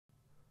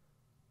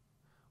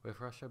With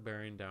Russia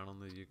bearing down on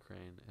the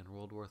Ukraine and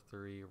World War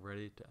III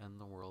ready to end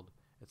the world,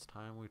 it's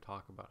time we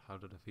talk about how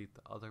to defeat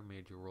the other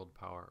major world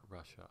power,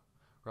 Russia.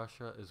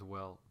 Russia is,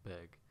 well,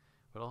 big,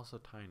 but also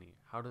tiny.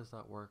 How does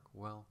that work?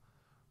 Well,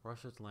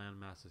 Russia's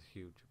landmass is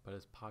huge, but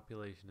its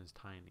population is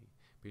tiny,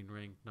 being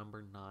ranked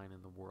number 9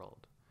 in the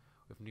world,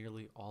 with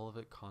nearly all of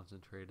it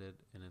concentrated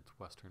in its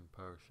western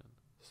portion.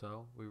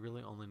 So, we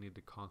really only need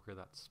to conquer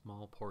that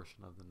small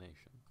portion of the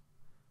nation.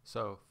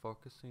 So,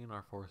 focusing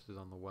our forces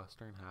on the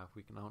western half,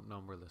 we can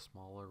outnumber the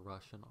smaller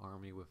Russian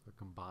army with the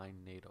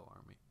combined NATO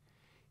army.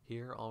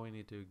 Here, all we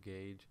need to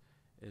engage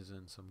is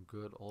in some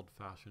good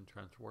old-fashioned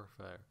trench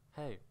warfare.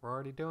 Hey, we're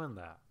already doing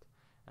that!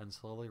 And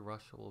slowly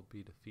Russia will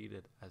be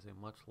defeated as a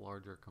much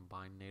larger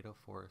combined NATO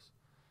force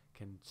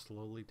can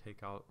slowly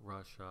take out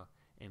Russia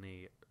in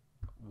a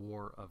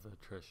war of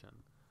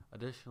attrition.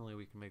 Additionally,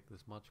 we can make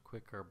this much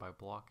quicker by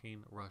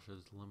blocking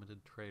Russia's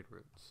limited trade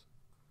routes.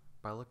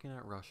 By looking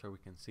at Russia, we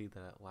can see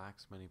that it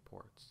lacks many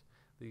ports.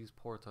 These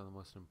ports are the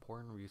most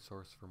important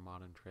resource for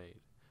modern trade,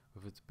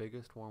 with its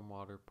biggest warm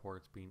water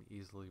ports being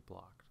easily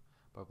blocked.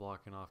 By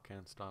blocking off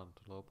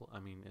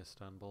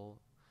Istanbul,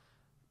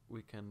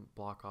 we can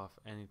block off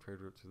any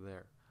trade routes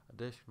there.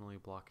 Additionally,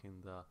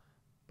 blocking the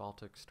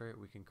Baltic Strait,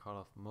 we can cut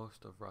off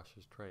most of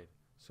Russia's trade.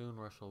 Soon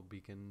Russia will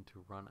begin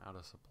to run out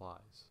of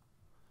supplies.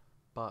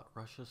 But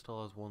Russia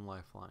still has one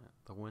lifeline,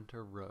 the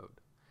Winter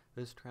Road.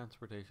 This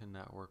transportation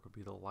network would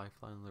be the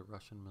lifeline of the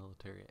Russian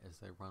military as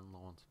they run low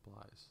on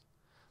supplies.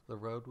 The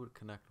road would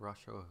connect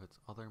Russia with its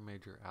other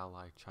major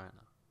ally,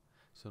 China.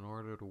 So in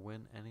order to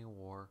win any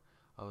war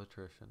of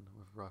attrition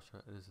with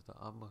Russia, it is of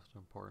the utmost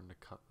important to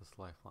cut this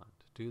lifeline.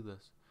 To do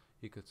this,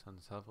 you could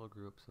send several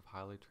groups of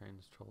highly trained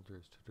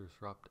soldiers to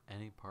disrupt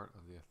any part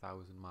of the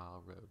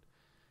 1,000-mile road,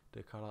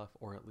 to cut off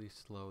or at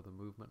least slow the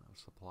movement of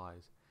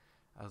supplies,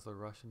 as the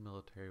Russian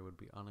military would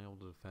be unable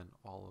to defend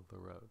all of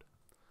the road.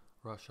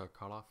 Russia,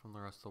 cut off from the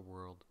rest of the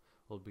world,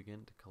 will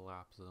begin to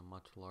collapse as a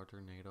much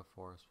larger NATO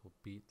force will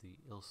beat the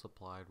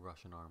ill-supplied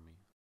Russian army.